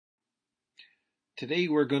Today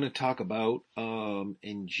we're going to talk about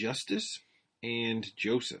injustice and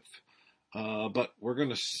Joseph. But we're going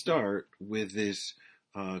to start with this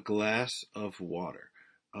glass of water,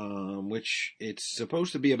 which it's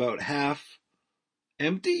supposed to be about half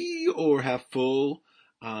empty or half full.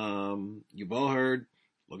 You've all heard,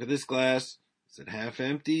 look at this glass. Is it half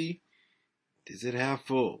empty? Is it half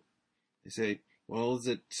full? They say, well, is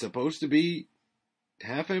it supposed to be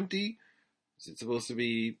half empty? Is it supposed to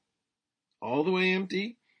be all the way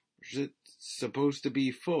empty? Or is it supposed to be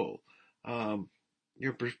full?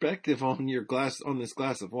 Your perspective on this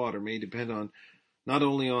glass of water may depend on not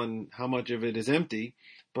only on how much of it is empty,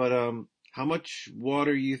 but how much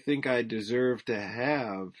water you think I deserve to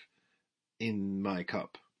have in my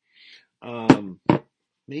cup.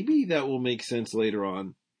 Maybe that will make sense later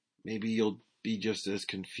on. Maybe you'll be just as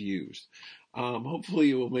confused. Hopefully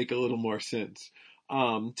it will make a little more sense.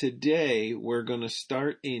 Today we're going to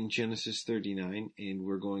start in Genesis 39 and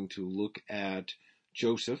we're going to look at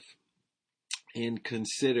Joseph and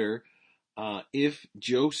consider if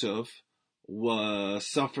Joseph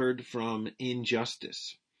suffered from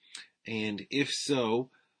injustice. And if so,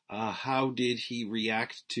 how did he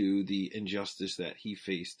react to the injustice that he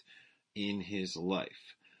faced in his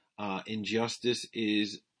life? Injustice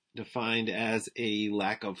is defined as a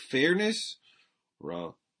lack of fairness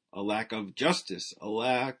or a lack of justice, a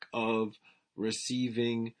lack of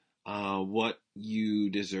receiving what you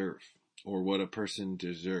deserve or what a person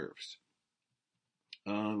deserves.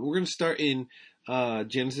 We're going to start in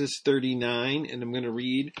Genesis 39, and I'm going to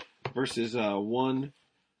read verses 1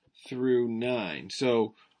 through 9.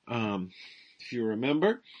 So, if you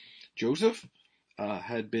remember, Joseph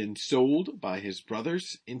had been sold by his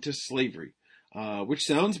brothers into slavery, which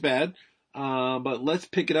sounds bad, but let's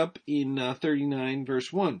pick it up in 39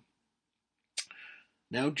 verse 1.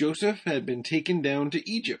 Now Joseph had been taken down to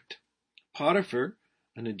Egypt. Potiphar,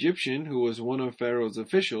 an Egyptian who was one of Pharaoh's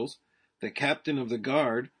officials, the captain of the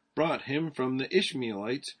guard, brought him from the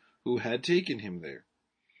Ishmaelites who had taken him there.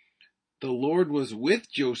 The Lord was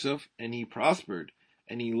with Joseph, and he prospered,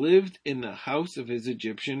 and he lived in the house of his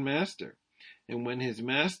Egyptian master. And when his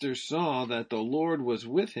master saw that the Lord was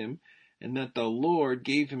with him, and that the Lord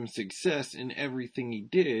gave him success in everything he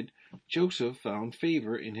did, Joseph found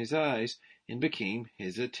favor in his eyes and became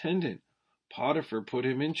his attendant. Potiphar put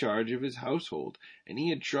him in charge of his household, and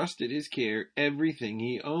he entrusted his care everything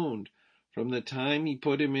he owned. From the time he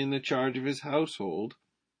put him in the charge of his household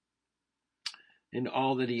and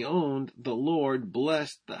all that he owned, the Lord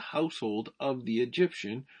blessed the household of the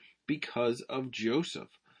Egyptian because of Joseph.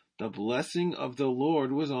 The blessing of the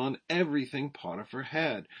Lord was on everything Potiphar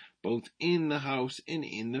had, both in the house and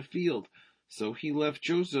in the field. So he left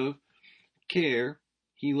in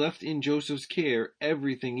Joseph's care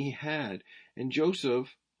everything he had. And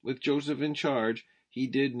with Joseph in charge, he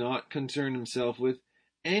did not concern himself with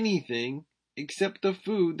anything except the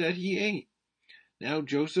food that he ate. Now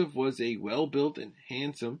Joseph was a well-built and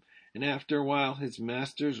handsome, and after a while his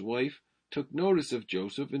master's wife took notice of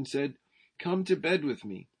Joseph and said, "Come to bed with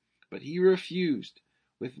me." But he refused.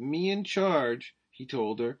 "With me in charge," he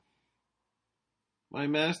told her, "my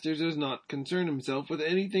master does not concern himself with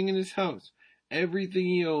anything in his house. Everything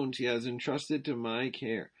he owns he has entrusted to my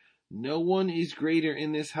care. No one is greater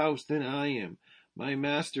in this house than I am. My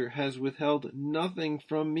master has withheld nothing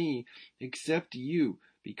from me except you,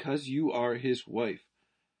 because you are his wife.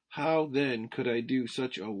 How then could I do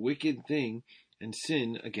such a wicked thing and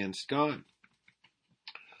sin against God?"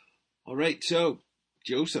 All right, so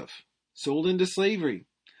Joseph, sold into slavery.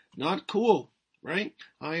 Not cool, right?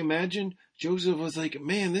 I imagine Joseph was like,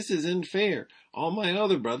 man, this is unfair. All my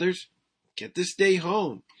other brothers get to stay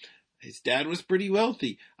home. His dad was pretty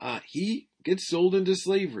wealthy. He gets sold into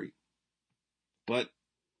slavery. But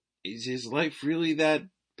is his life really that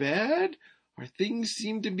bad? Are things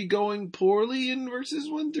seem to be going poorly in verses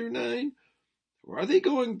 1 through 9? Or are they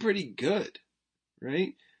going pretty good,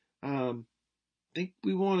 right? I think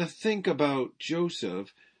we want to think about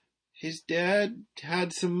Joseph. His dad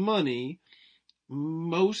had some money.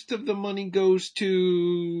 Most of the money goes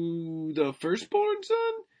to the firstborn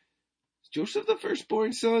son. Is Joseph the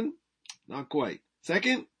firstborn son? Not quite.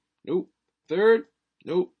 Second? Nope. Third?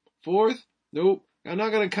 Nope. Fourth? Nope. I'm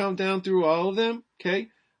not going to count down through all of them. Okay.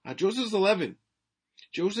 Joseph's 11.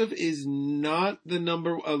 Joseph is not the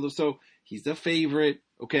number, so he's the favorite.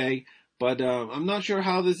 Okay. But I'm not sure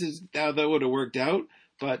how that would have worked out.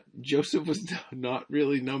 But Joseph was not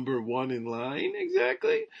really number one in line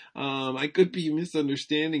exactly. I could be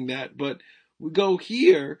misunderstanding that, but we go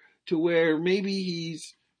here to where maybe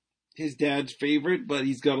he's his dad's favorite, but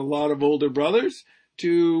he's got a lot of older brothers,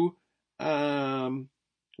 to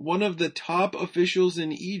one of the top officials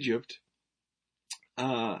in Egypt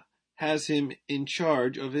has him in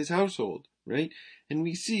charge of his household, right? And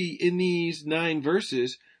we see in these 9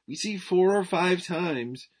 verses, we see 4 or 5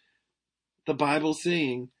 times the Bible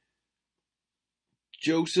saying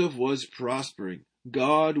Joseph was prospering.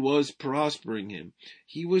 God was prospering him.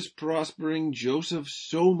 He was prospering Joseph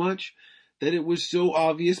so much that it was so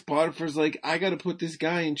obvious. Potiphar's like, I got to put this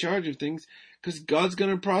guy in charge of things because God's going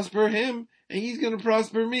to prosper him and he's going to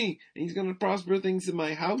prosper me. And he's going to prosper things in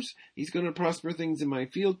my house. He's going to prosper things in my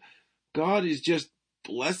field. God is just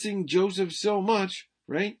blessing Joseph so much,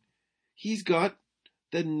 right? He's got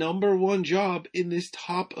the number 1 job in this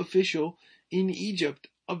top official in Egypt,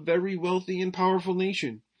 a very wealthy and powerful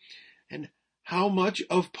nation. And how much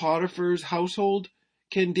of Potiphar's household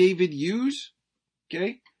can David use?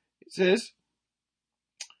 Okay, it says,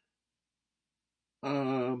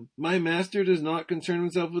 my master does not concern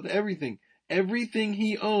himself with everything. Everything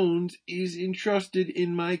he owns is entrusted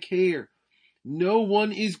in my care. No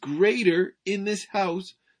one is greater in this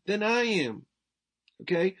house than I am.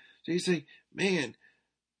 Okay, so you say, man,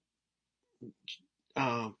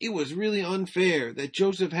 it was really unfair that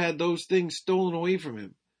Joseph had those things stolen away from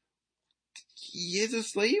him. He is a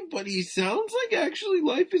slave, but he sounds like actually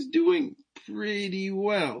life is doing pretty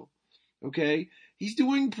well. Okay, he's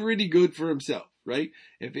doing pretty good for himself, right?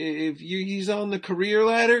 He's on the career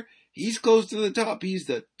ladder, he's close to the top. He's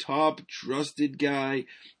the top trusted guy,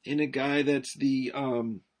 and a guy that's the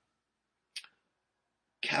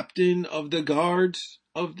captain of the guards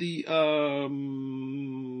of the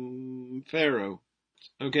Pharaoh.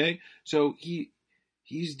 Okay, so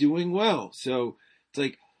he's doing well. So it's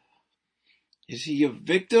like, is he a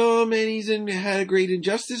victim and he's had a great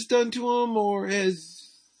injustice done to him, or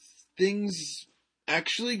has things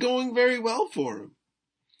actually going very well for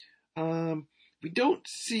him? We don't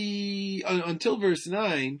see until verse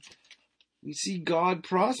 9. We see God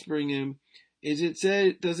prospering him. Does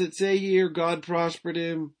it say here God prospered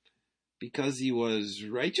him because he was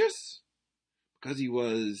righteous? Because he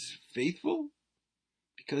was faithful?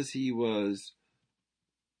 Because he was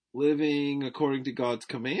living according to God's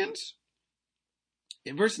commands?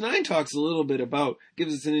 And verse 9 talks a little bit about,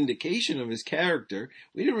 gives us an indication of his character.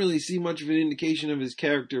 We didn't really see much of an indication of his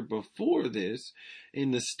character before this in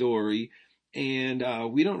the story. And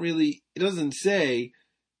it doesn't say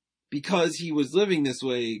because he was living this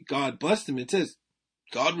way, God blessed him. It says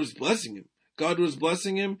God was blessing him. God was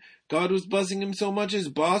blessing him. God was blessing him so much his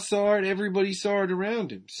boss saw it, everybody saw it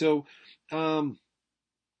around him. So,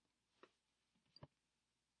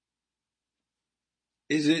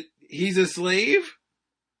 is it he's a slave?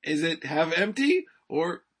 Is it half empty?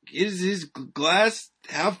 Or is his glass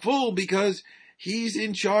half full because he's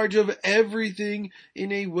in charge of everything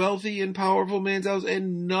in a wealthy and powerful man's house,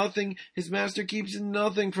 and his master keeps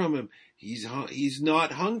nothing from him. He's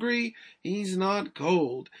not hungry. He's not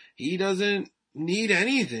cold. He doesn't need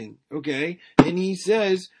anything. Okay. And he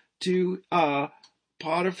says to,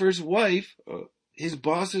 Potiphar's wife, his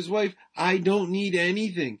boss's wife, I don't need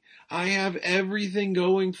anything. I have everything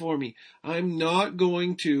going for me. I'm not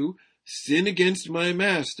going to sin against my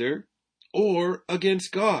master or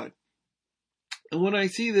against God. And when I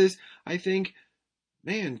see this, I think,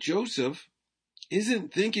 man, Joseph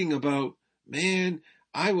isn't thinking about, man,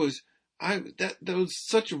 those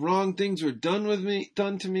such wrong things were done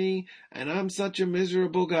to me, and I'm such a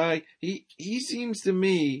miserable guy. He seems to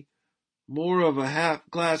me more of a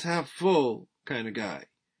glass half full kind of guy.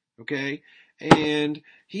 Okay? And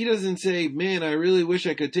he doesn't say, man, I really wish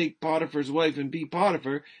I could take Potiphar's wife and be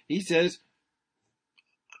Potiphar. He says,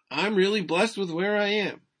 I'm really blessed with where I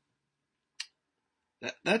am.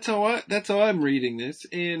 That's how I'm reading this.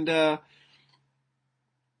 And,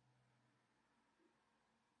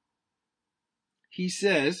 he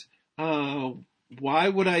says, why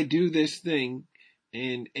would I do this thing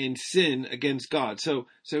and sin against God? So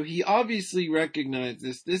he obviously recognized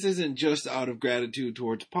this. This isn't just out of gratitude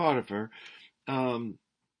towards Potiphar.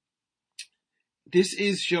 This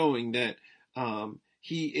is showing that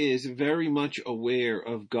he is very much aware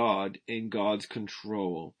of God and God's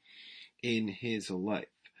control in his life.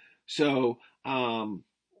 So I'm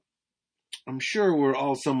sure we're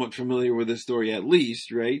all somewhat familiar with this story at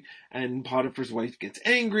least, right? And Potiphar's wife gets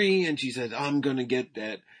angry and she says, I'm going to get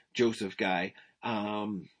that Joseph guy.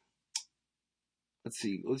 Let's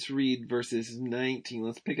see, let's read verses 19.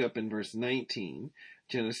 Let's pick up in verse 19,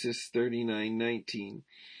 Genesis 39:19.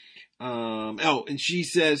 And she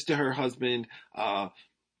says to her husband,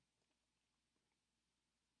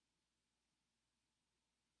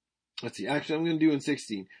 let's see, actually I'm going to do in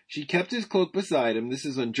 16. She kept his cloak beside him. This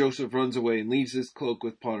is when Joseph runs away and leaves his cloak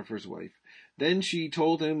with Potiphar's wife. Then she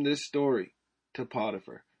told him this story to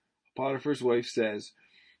Potiphar. Potiphar's wife says,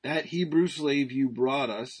 "That Hebrew slave you brought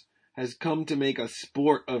us has come to make a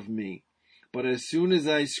sport of me. But as soon as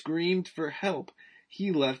I screamed for help,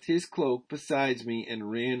 he left his cloak beside me and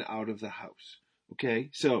ran out of the house." Okay,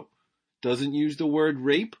 so doesn't use the word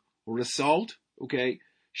rape or assault. Okay,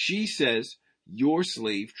 she says, "Your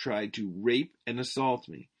slave tried to rape and assault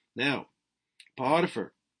me." Now,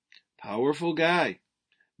 Potiphar, powerful guy,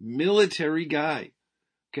 military guy,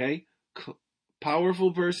 okay,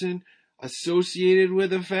 powerful person associated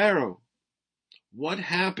with a pharaoh. What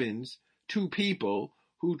happens to people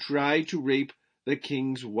who try to rape the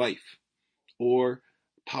king's wife or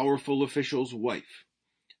powerful official's wife?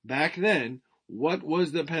 Back then, what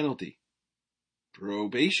was the penalty?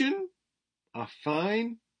 Probation? A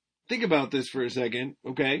fine? Think about this for a second,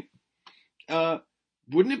 okay?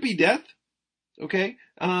 Wouldn't it be death? Okay?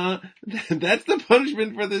 That's the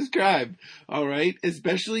punishment for this crime. Alright?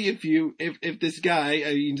 Especially if this guy,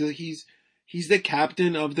 he's the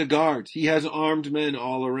captain of the guards. He has armed men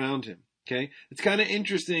all around him. Okay? It's kind of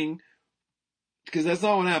interesting because that's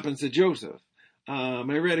not what happens to Joseph. I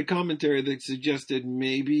read a commentary that suggested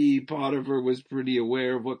maybe Potiphar was pretty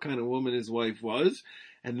aware of what kind of woman his wife was,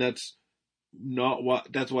 and that's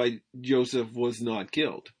why Joseph was not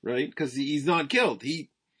killed, right? Because he's not killed.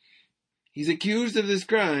 He's accused of this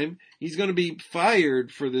crime. He's going to be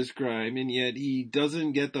fired for this crime, and yet he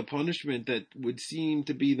doesn't get the punishment that would seem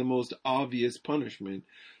to be the most obvious punishment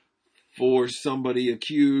for somebody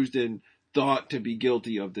accused and thought to be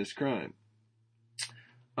guilty of this crime.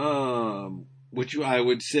 Which I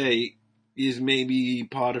would say is maybe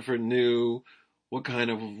Potiphar knew what kind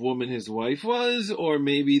of woman his wife was, or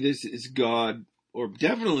maybe this is God, or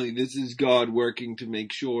definitely this is God working to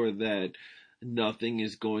make sure that nothing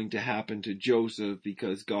is going to happen to Joseph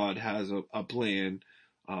because God has a plan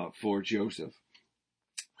for Joseph.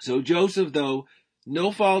 So Joseph, though,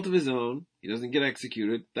 no fault of his own, he doesn't get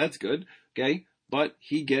executed. That's good, okay? But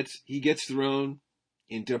he gets thrown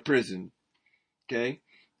into prison, okay?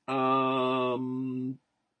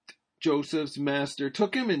 Joseph's master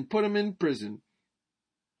took him and put him in prison,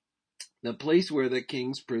 the place where the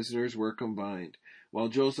king's prisoners were combined. While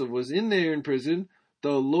Joseph was in there in prison,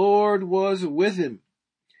 the Lord was with him.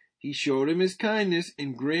 He showed him his kindness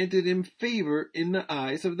and granted him favor in the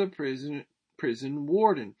eyes of the prison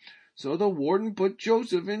warden. So the warden put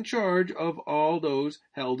Joseph in charge of all those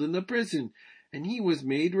held in the prison, and he was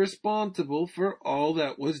made responsible for all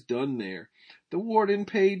that was done there. The warden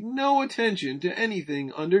paid no attention to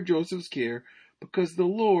anything under Joseph's care because the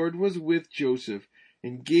Lord was with Joseph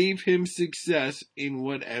and gave him success in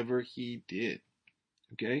whatever he did.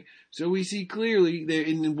 Okay, so we see clearly that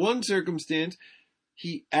in one circumstance,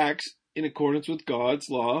 he acts in accordance with God's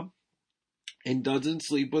law and doesn't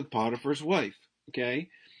sleep with Potiphar's wife. Okay,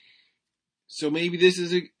 so maybe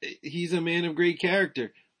he's a man of great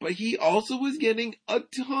character, but he also was getting a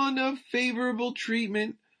ton of favorable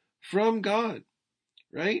treatment from God,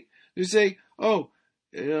 right? They say, "Oh,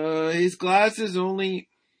 his glass is only,"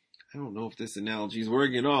 I don't know if this analogy is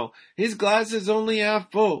working at all. "His glass is only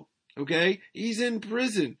half full." Okay? He's in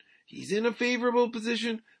prison. He's in a favorable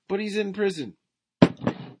position, but he's in prison.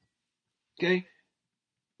 Okay?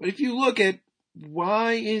 But if you look at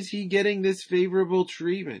why is he getting this favorable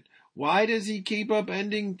treatment? Why does he keep up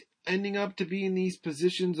ending up to be in these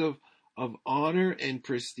positions of honor and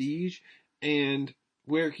prestige, and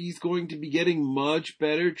where he's going to be getting much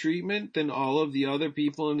better treatment than all of the other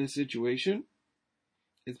people in his situation?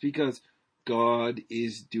 It's because God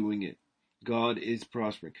is doing it. God is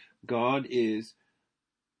prospering. God is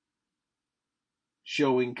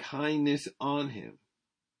showing kindness on him.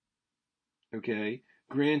 Okay?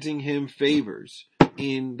 Granting him favors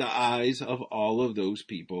in the eyes of all of those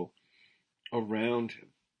people around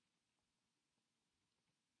him.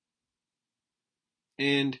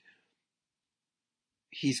 And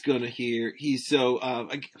he's gonna hear,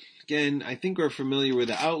 again, I think we're familiar with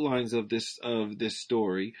the outlines of this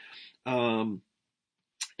story.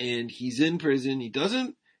 And he's in prison. He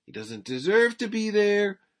doesn't deserve to be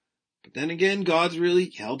there. But then again, God's really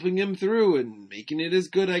helping him through and making it as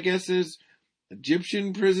good, I guess, as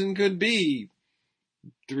Egyptian prison could be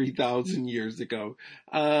 3,000 years ago.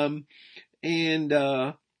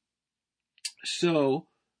 So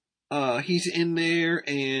he's in there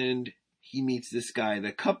and he meets this guy,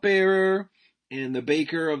 the cupbearer and the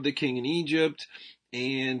baker of the king in Egypt,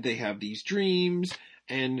 and they have these dreams,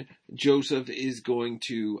 and Joseph is going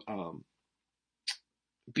to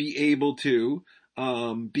be able to,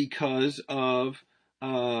 because of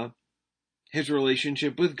his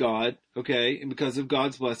relationship with God, okay, and because of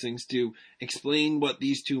God's blessings, to explain what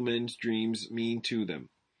these two men's dreams mean to them.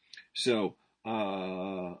 So,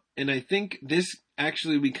 and I think this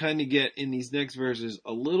actually, we kind of get in these next verses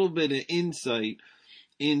a little bit of insight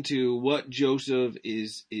into what Joseph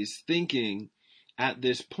is thinking at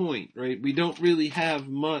this point, right? We don't really have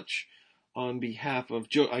much on behalf of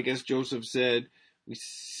I guess Joseph said, we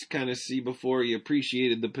kind of see before, he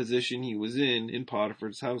appreciated the position he was in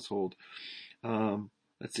Potiphar's household.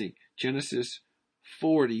 Let's see, Genesis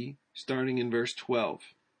 40, starting in verse 12.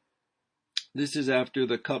 This is after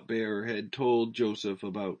the cupbearer had told Joseph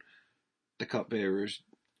about the cupbearer's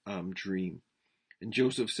dream. And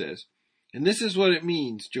Joseph says, "And this is what it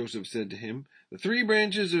means," Joseph said to him. "The 3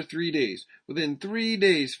 branches are 3 days. Within 3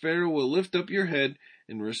 days Pharaoh will lift up your head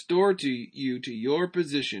and restore you to your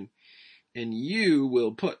position, and you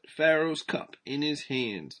will put Pharaoh's cup in his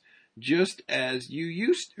hands, just as you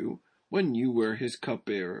used to when you were his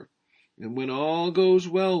cupbearer. And when all goes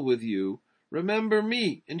well with you, remember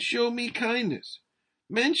me and show me kindness.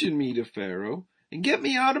 Mention me to Pharaoh and get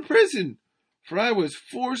me out of prison, for I was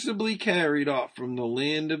forcibly carried off from the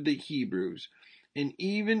land of the Hebrews, and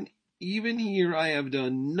even here I have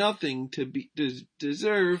done nothing to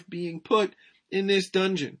deserve being put in this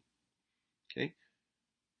dungeon." Okay?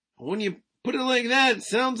 When you put it like that, it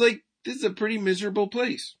sounds like this is a pretty miserable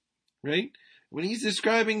place, right? When he's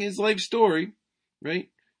describing his life story,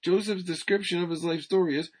 right? Joseph's description of his life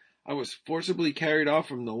story is, "I was forcibly carried off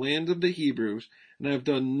from the land of the Hebrews, and I have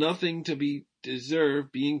done nothing to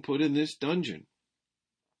deserve being put in this dungeon."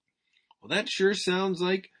 Well, that sure sounds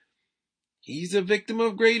like he's a victim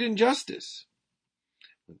of great injustice.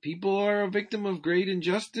 When people are a victim of great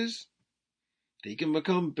injustice, they can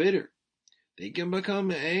become bitter. They can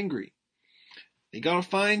become angry. They gotta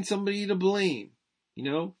find somebody to blame. You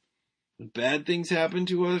know, when bad things happen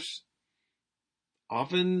to us,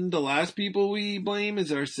 often the last people we blame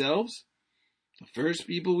is ourselves. The first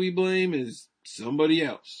people we blame is somebody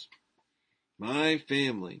else. My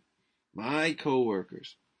family, my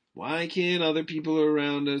coworkers. Why can't other people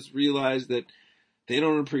around us realize that they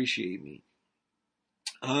don't appreciate me?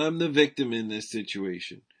 I'm the victim in this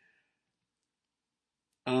situation.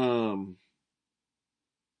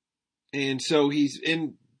 And so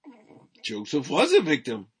Joseph was a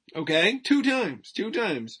victim. Okay? Two times.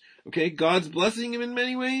 Okay? God's blessing him in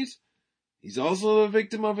many ways. He's also a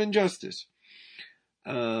victim of injustice.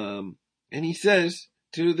 And he says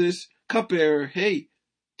to this cupbearer, "Hey,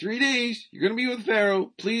 3 days, you're going to be with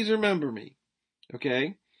Pharaoh. Please remember me." Okay?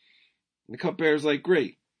 And the cupbearer's like,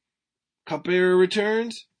 "Great." Cupbearer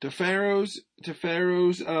returns to Pharaoh's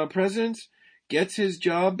presence, gets his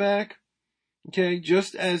job back. Okay?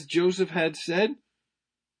 Just as Joseph had said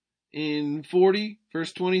in 40,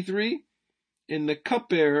 verse 23. And the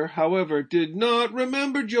cupbearer, however, did not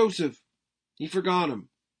remember Joseph. He forgot him.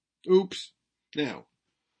 Oops. Now,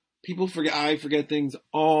 people forget, I forget things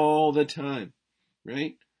all the time,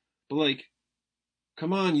 right? But like,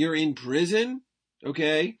 come on, you're in prison,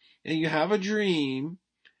 okay? And you have a dream,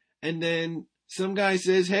 and then some guy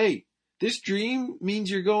says, "Hey, this dream means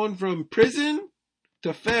you're going from prison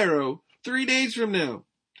to Pharaoh 3 days from now."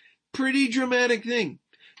 Pretty dramatic thing.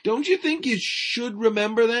 Don't you think you should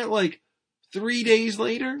remember that, like, 3 days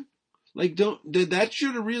later? Like, that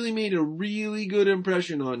should have really made a really good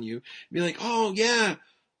impression on you. Be like, "Oh yeah,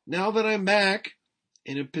 now that I'm back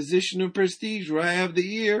in a position of prestige where I have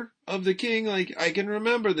the ear of the king, like, I can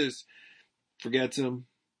remember this." Forgets him,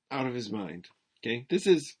 out of his mind. Okay? This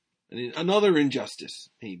is another injustice,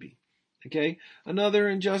 maybe. Okay? Another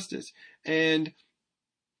injustice. And,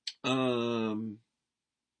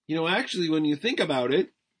 actually, when you think about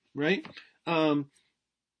it, right?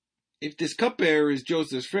 If this cupbearer is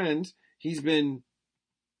Joseph's friend, he's been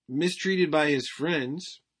mistreated by his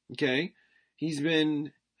friends, okay?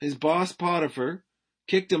 His boss Potiphar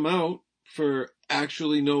kicked him out for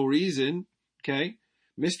actually no reason, okay?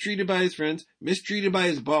 Mistreated by his friends, mistreated by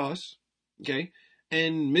his boss, okay?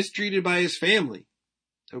 And mistreated by his family,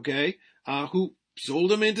 okay? Who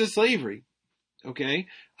sold him into slavery, okay?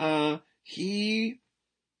 He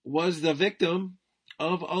was the victim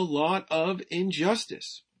of a lot of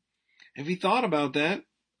injustice. If he thought about that,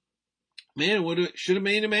 man, should have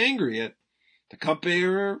made him angry at the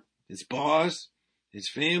cupbearer, his boss, his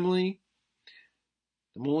family.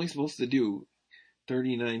 I'm only supposed to do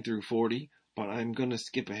 39 through 40, but I'm going to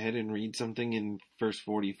skip ahead and read something in verse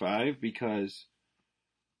 45 because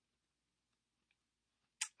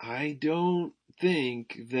I don't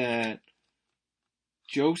think that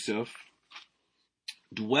Joseph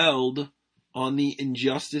dwelled on the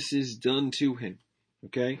injustices done to him.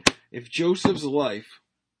 Okay? If Joseph's life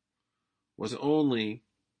was only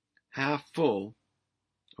half full,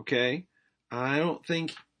 okay, I don't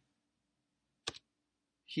think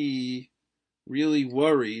he really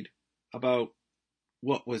worried about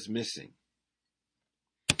what was missing.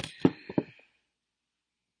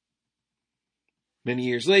 Many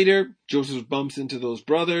years later, Joseph bumps into those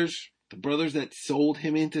brothers, the brothers that sold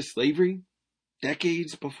him into slavery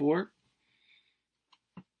decades before.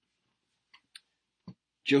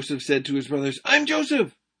 Joseph said to his brothers, "I'm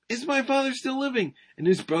Joseph. Is my father still living?" And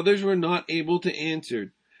his brothers were not able to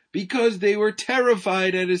answer because they were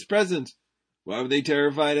terrified at his presence. Why were they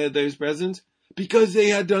terrified at his presence? Because they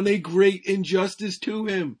had done a great injustice to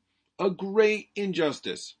him. A great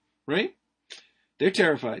injustice, right? They're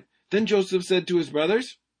terrified. Then Joseph said to his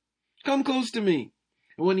brothers, "Come close to me."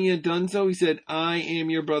 And when he had done so, he said, "I am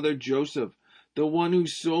your brother Joseph, the one who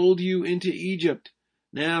sold you into Egypt.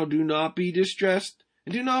 Now do not be distressed,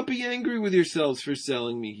 and do not be angry with yourselves for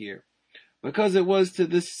selling me here, because it was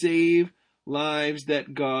to save lives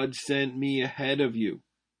that God sent me ahead of you.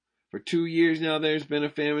 For 2 years now there's been a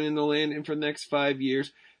famine in the land, and for the next 5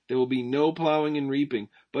 years there will be no plowing and reaping.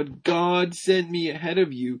 But God sent me ahead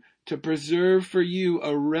of you to preserve for you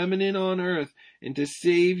a remnant on earth, and to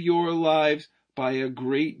save your lives by a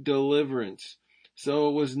great deliverance. So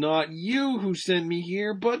it was not you who sent me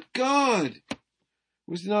here, but God. It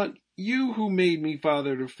was not you who made me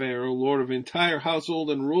father to Pharaoh, lord of entire household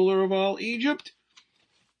and ruler of all Egypt."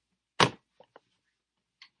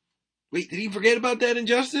 Wait, did he forget about that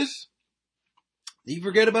injustice? Did he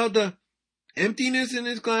forget about the emptiness in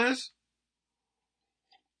his glass?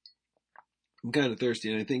 I'm kind of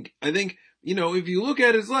thirsty, and I think, if you look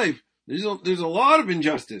at his life, there's a lot of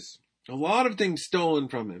injustice. A lot of things stolen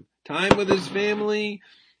from him. Time with his family,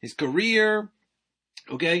 his career,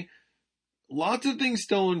 okay? Lots of things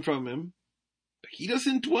stolen from him, but he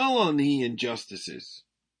doesn't dwell on the injustices,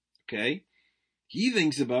 okay? He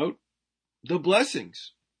thinks about the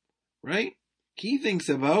blessings, right? He thinks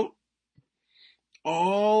about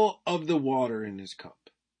all of the water in his cup.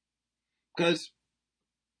 Because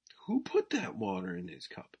who put that water in his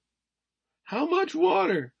cup? How much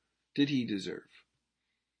water did he deserve?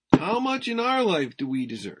 How much in our life do we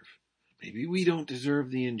deserve? Maybe we don't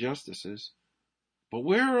deserve the injustices, but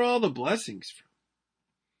where are all the blessings from?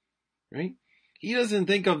 Right? He doesn't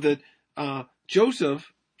think of that.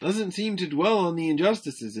 Joseph doesn't seem to dwell on the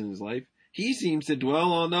injustices in his life. He seems to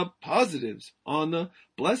dwell on the positives, on the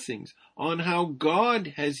blessings, on how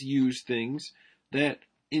God has used things that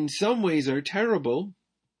in some ways are terrible,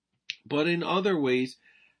 but in other ways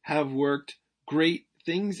have worked great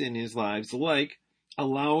things in his lives, like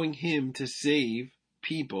allowing him to save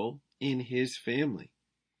people in his family,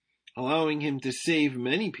 allowing him to save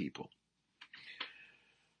many people.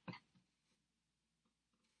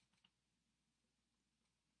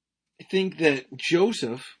 I think that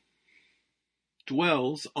Joseph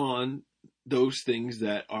dwells on those things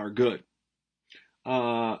that are good.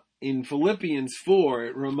 In Philippians 4,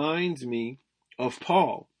 it reminds me of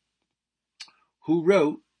Paul, who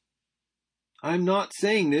wrote, "I'm not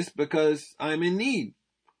saying this because I'm in need,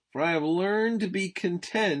 for I have learned to be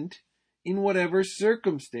content in whatever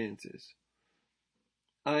circumstances.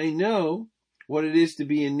 I know what it is to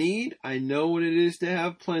be in need. I know what it is to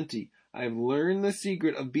have plenty. I have learned the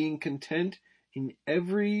secret of being content in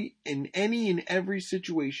any and every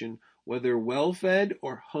situation, whether well-fed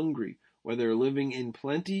or hungry, whether living in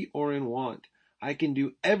plenty or in want. I can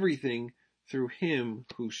do everything through him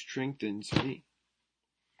who strengthens me."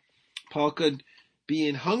 Paul could be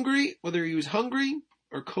in hungry, whether he was hungry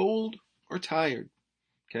or cold or tired.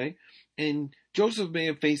 Okay? And Joseph may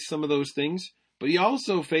have faced some of those things, but he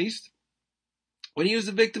also faced when he was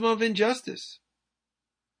a victim of injustice.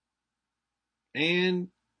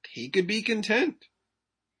 And he could be content.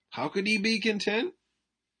 How could he be content?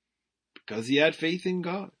 Because he had faith in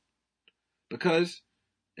God.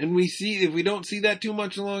 And we see, if we don't see that too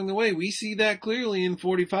much along the way, we see that clearly in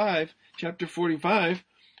chapter 45,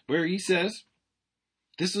 where he says,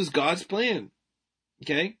 this was God's plan.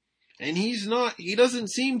 Okay? And he doesn't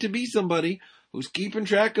seem to be somebody who's keeping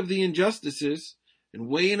track of the injustices and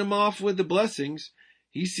weighing them off with the blessings.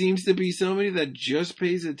 He seems to be somebody that just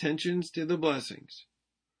pays attention to the blessings.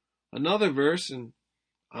 Another verse, and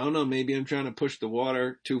I don't know, maybe I'm trying to push the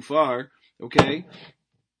water too far, okay?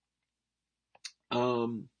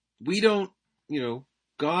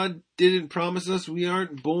 God didn't promise us, we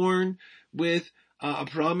aren't born with a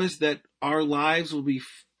promise that our lives will be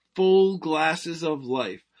full glasses of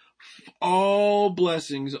life. All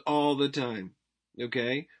blessings all the time,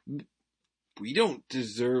 okay? We don't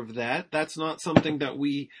deserve that. That's not something that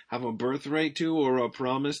we have a birthright to or a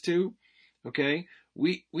promise to, okay?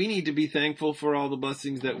 we need to be thankful for all the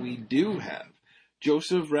blessings that we do have.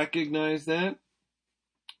 Joseph recognized that.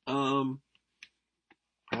 Perhaps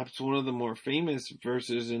one of the more famous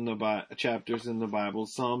verses in the chapters in the Bible,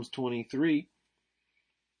 Psalms 23,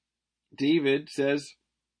 David says,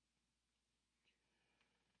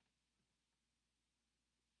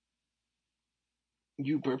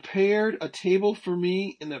 "You prepared a table for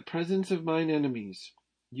me in the presence of mine enemies.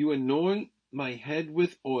 You anoint my head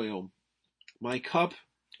with oil. My cup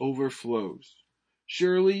overflows.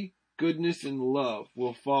 Surely goodness and love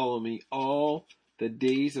will follow me all the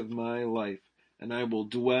days of my life, and I will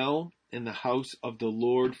dwell in the house of the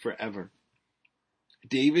Lord forever."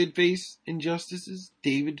 David faced injustices.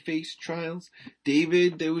 David faced trials.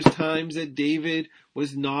 There was times that David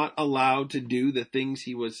was not allowed to do the things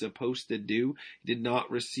he was supposed to do. He did not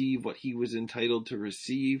receive what he was entitled to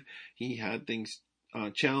receive. He had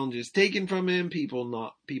challenges taken from him,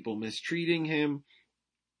 people mistreating him.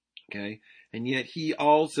 Okay. And yet he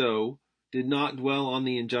also did not dwell on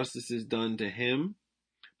the injustices done to him,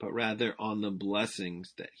 but rather on the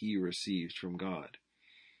blessings that he received from God.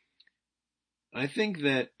 I think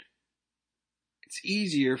that it's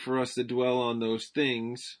easier for us to dwell on those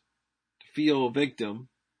things, to feel a victim,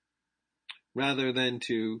 rather than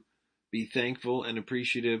to be thankful and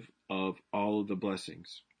appreciative of all of the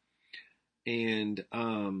blessings. And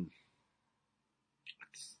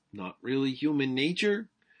it's not really human nature.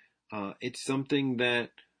 It's something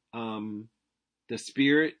that the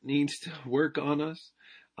Spirit needs to work on us.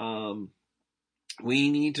 We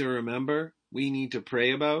need to remember, we need to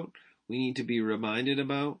pray about, we need to be reminded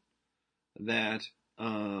about that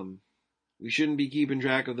we shouldn't be keeping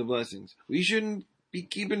track of the blessings. We shouldn't be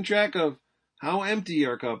keeping track of how empty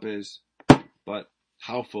our cup is, but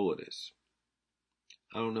how full it is.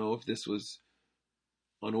 I don't know if this was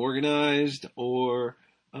unorganized or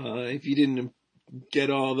if you didn't get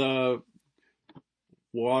all the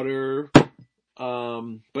water.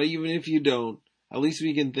 But even if you don't, at least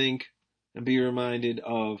we can think and be reminded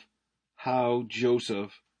of how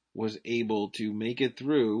Joseph was able to make it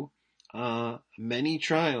through many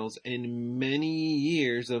trials and many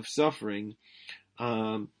years of suffering,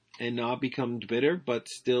 and not become bitter, but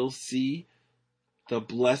still see the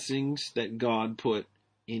blessings that God put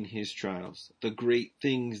in his trials, the great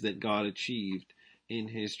things that God achieved in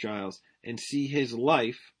his trials, and see his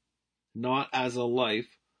life not as a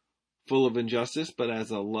life full of injustice, but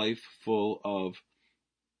as a life full of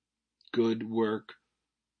good work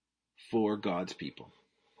for God's people.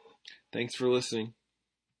 Thanks for listening.